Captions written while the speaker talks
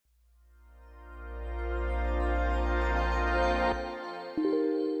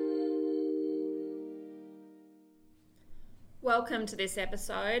Welcome to this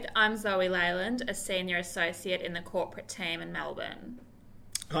episode. I'm Zoe Leyland, a Senior Associate in the corporate team in Melbourne.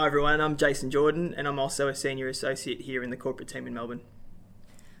 Hi everyone, I'm Jason Jordan and I'm also a Senior Associate here in the corporate team in Melbourne.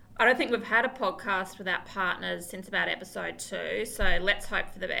 I don't think we've had a podcast without partners since about episode 2, so let's hope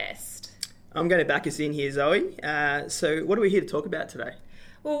for the best. I'm going to back us in here, Zoe. So what are we here to talk about today?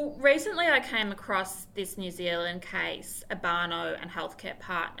 Well, recently I came across this New Zealand case, Abano and Healthcare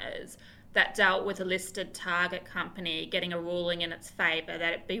Partners, that dealt with a listed target company getting a ruling in its favour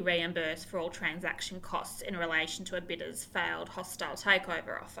that it be reimbursed for all transaction costs in relation to a bidder's failed hostile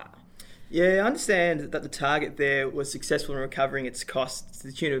takeover offer. Yeah, I understand that the target there was successful in recovering its costs to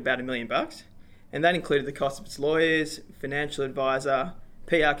the tune of about $1 million, and that included the cost of its lawyers, financial advisor,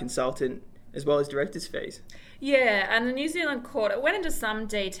 PR consultant, as well as director's fees. Yeah, and the New Zealand court, it went into some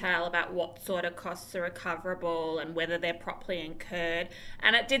detail about what sort of costs are recoverable and whether they're properly incurred,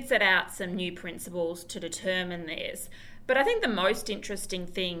 and it did set out some new principles to determine this. But I think the most interesting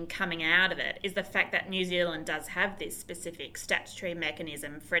thing coming out of it is the fact that New Zealand does have this specific statutory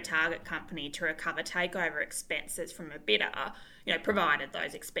mechanism for a target company to recover takeover expenses from a bidder, provided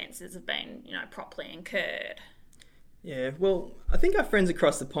those expenses have been, properly incurred. Yeah, well, I think our friends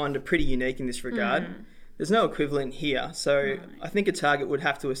across the pond are pretty unique in this regard. There's no equivalent here, so I think a target would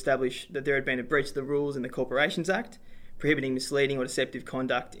have to establish that there had been a breach of the rules in the Corporations Act, prohibiting misleading or deceptive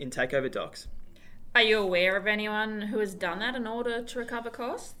conduct in takeover docs. Are you aware of anyone who has done that in order to recover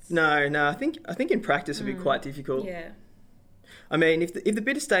costs? No, I think in practice it would be quite difficult. Yeah. I mean, if the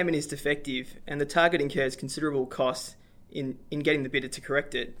bidder statement is defective and the target incurs considerable costs in getting the bidder to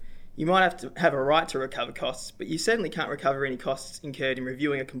correct it, you might have to have a right to recover costs, but you certainly can't recover any costs incurred in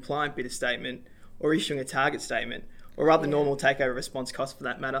reviewing a compliant bidder statement or issuing a target statement, or other normal takeover response costs for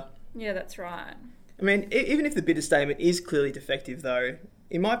that matter. Yeah, that's right. I mean, even if the bidder statement is clearly defective though,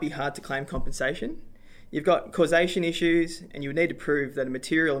 it might be hard to claim compensation. You've got causation issues, and you would need to prove that a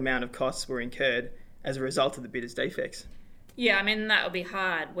material amount of costs were incurred as a result of the bidder's defects. Yeah, I mean, that would be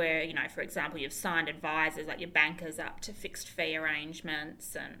hard where, for example, you've signed advisors like your bankers up to fixed fee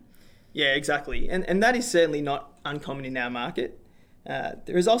arrangements and... Yeah, exactly. And that is certainly not uncommon in our market.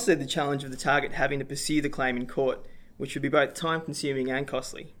 There is also the challenge of the target having to pursue the claim in court, which would be both time-consuming and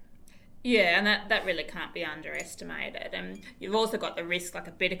costly. Yeah, and that really can't be underestimated. And you've also got the risk, like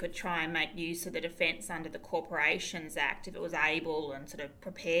a bidder could try and make use of the defence under the Corporations Act if it was able and sort of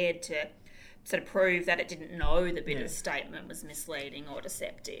prepared to sort of prove that it didn't know the bidder's statement was misleading or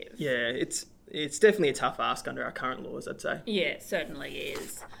deceptive. Yeah, it's definitely a tough ask under our current laws, I'd say. Yeah, it certainly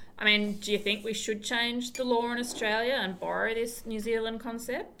is. I mean, do you think we should change the law in Australia and borrow this New Zealand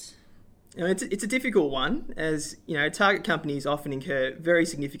concept? It's a difficult one, as target companies often incur very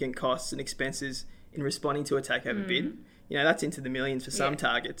significant costs and expenses in responding to a takeover bid. That's into the millions for some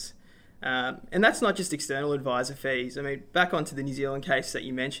targets. And that's not just external advisor fees. I mean, back onto the New Zealand case that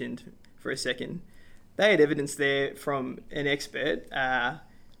you mentioned for a second, they had evidence there from an expert,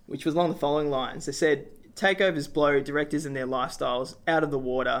 which was along the following lines. They said, takeovers blow directors and their lifestyles out of the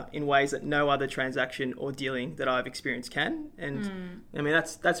water in ways that no other transaction or dealing that I've experienced can. And I mean,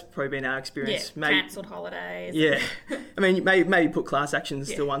 that's probably been our experience. Yeah, cancelled holidays. Yeah. I mean, maybe put class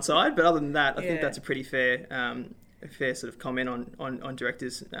actions to one side, but other than that, I think that's a pretty fair sort of comment on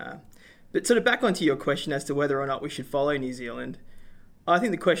directors. But sort of back onto your question as to whether or not we should follow New Zealand, I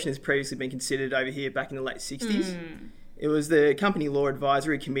think the question has previously been considered over here back in the late 60s. It was the Company Law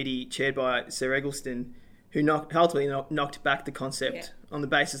Advisory Committee chaired by Sir Eggleston who ultimately knocked back the concept on the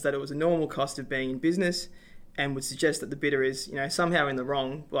basis that it was a normal cost of being in business and would suggest that the bidder is, somehow in the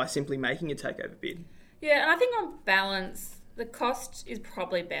wrong by simply making a takeover bid. Yeah, and I think on balance, the cost is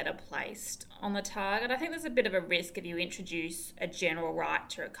probably better placed on the target. I think there's a bit of a risk if you introduce a general right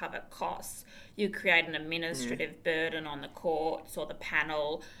to recover costs. You create an administrative burden on the courts or the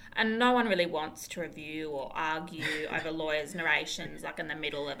panel, and no one really wants to review or argue over lawyers' narrations like in the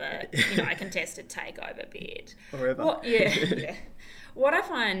middle of a contested takeover bid. Forever. What I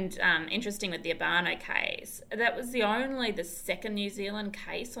find interesting with the Abano case, that was the second New Zealand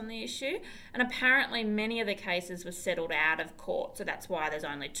case on the issue, and apparently many of the cases were settled out of court, so that's why there's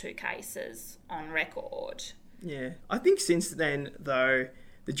only 2 cases on record. Yeah. I think since then, though,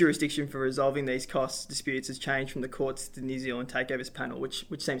 the jurisdiction for resolving these cost disputes has changed from the courts to the New Zealand Takeovers Panel, which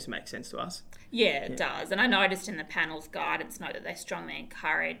seems to make sense to us. Yeah, it does. And I noticed in the panel's guidance note that they strongly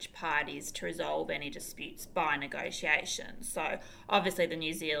encourage parties to resolve any disputes by negotiation. So obviously the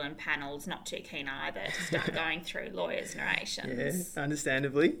New Zealand panel's not too keen either to start going through lawyers' narrations. Yeah,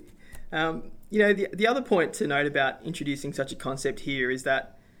 understandably. The other point to note about introducing such a concept here is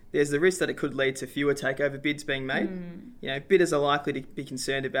that there's the risk that it could lead to fewer takeover bids being made. Bidders are likely to be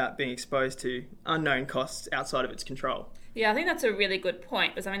concerned about being exposed to unknown costs outside of its control. Yeah, I think that's a really good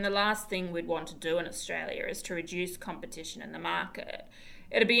point because, I mean, the last thing we'd want to do in Australia is to reduce competition in the market.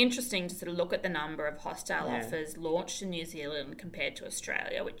 It'd be interesting to sort of look at the number of hostile offers launched in New Zealand compared to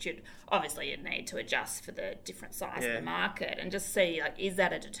Australia, which you'd need to adjust for the different size of the market, and just see, like, is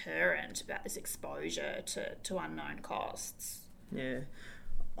that a deterrent about this exposure to unknown costs? Yeah.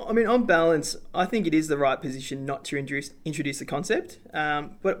 I mean, on balance, I think it is the right position not to introduce the concept,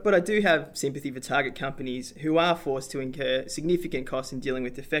 but I do have sympathy for target companies who are forced to incur significant costs in dealing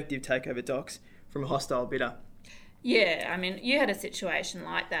with defective takeover docs from a hostile bidder. Yeah, I mean, you had a situation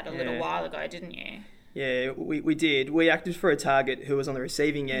like that a little while ago, didn't you? Yeah, we did. We acted for a target who was on the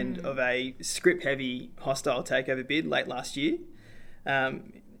receiving end of a script-heavy hostile takeover bid late last year.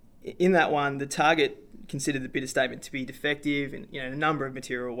 In that one, the target considered the bidder statement to be defective in a number of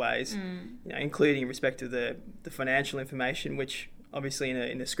material ways, including in respect of the financial information, which obviously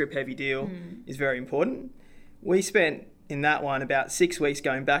in a script-heavy deal is very important. We spent in that one about 6 weeks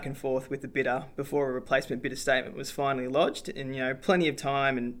going back and forth with the bidder before a replacement bidder statement was finally lodged, and plenty of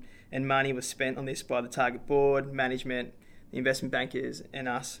time and money was spent on this by the target board, management, the investment bankers, and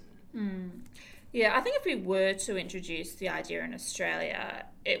us. Yeah, I think if we were to introduce the idea in Australia,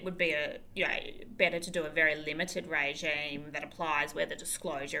 it would be better to do a very limited regime that applies where the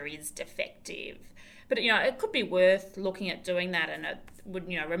disclosure is defective. But it could be worth looking at doing that, and it would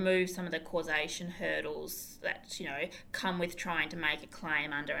remove some of the causation hurdles that come with trying to make a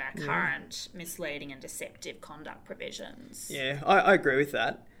claim under our current misleading and deceptive conduct provisions. Yeah, I agree with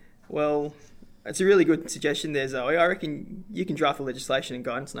that. Well, it's a really good suggestion there, Zoe. I reckon you can draft a legislation and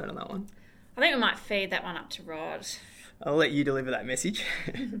guidance note on that one. I think we might feed that one up to Rod. I'll let you deliver that message.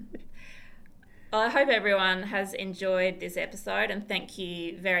 Well, I hope everyone has enjoyed this episode, and thank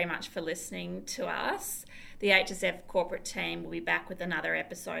you very much for listening to us. The HSF corporate team will be back with another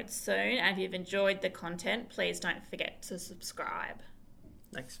episode soon, and if you've enjoyed the content, please don't forget to subscribe.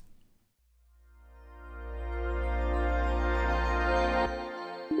 Thanks.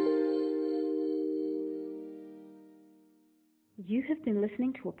 You have been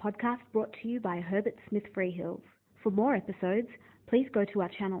listening to a podcast brought to you by Herbert Smith Freehills. For more episodes, please go to our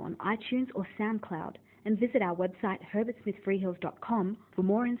channel on iTunes or SoundCloud and visit our website herbertsmithfreehills.com for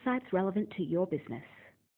more insights relevant to your business.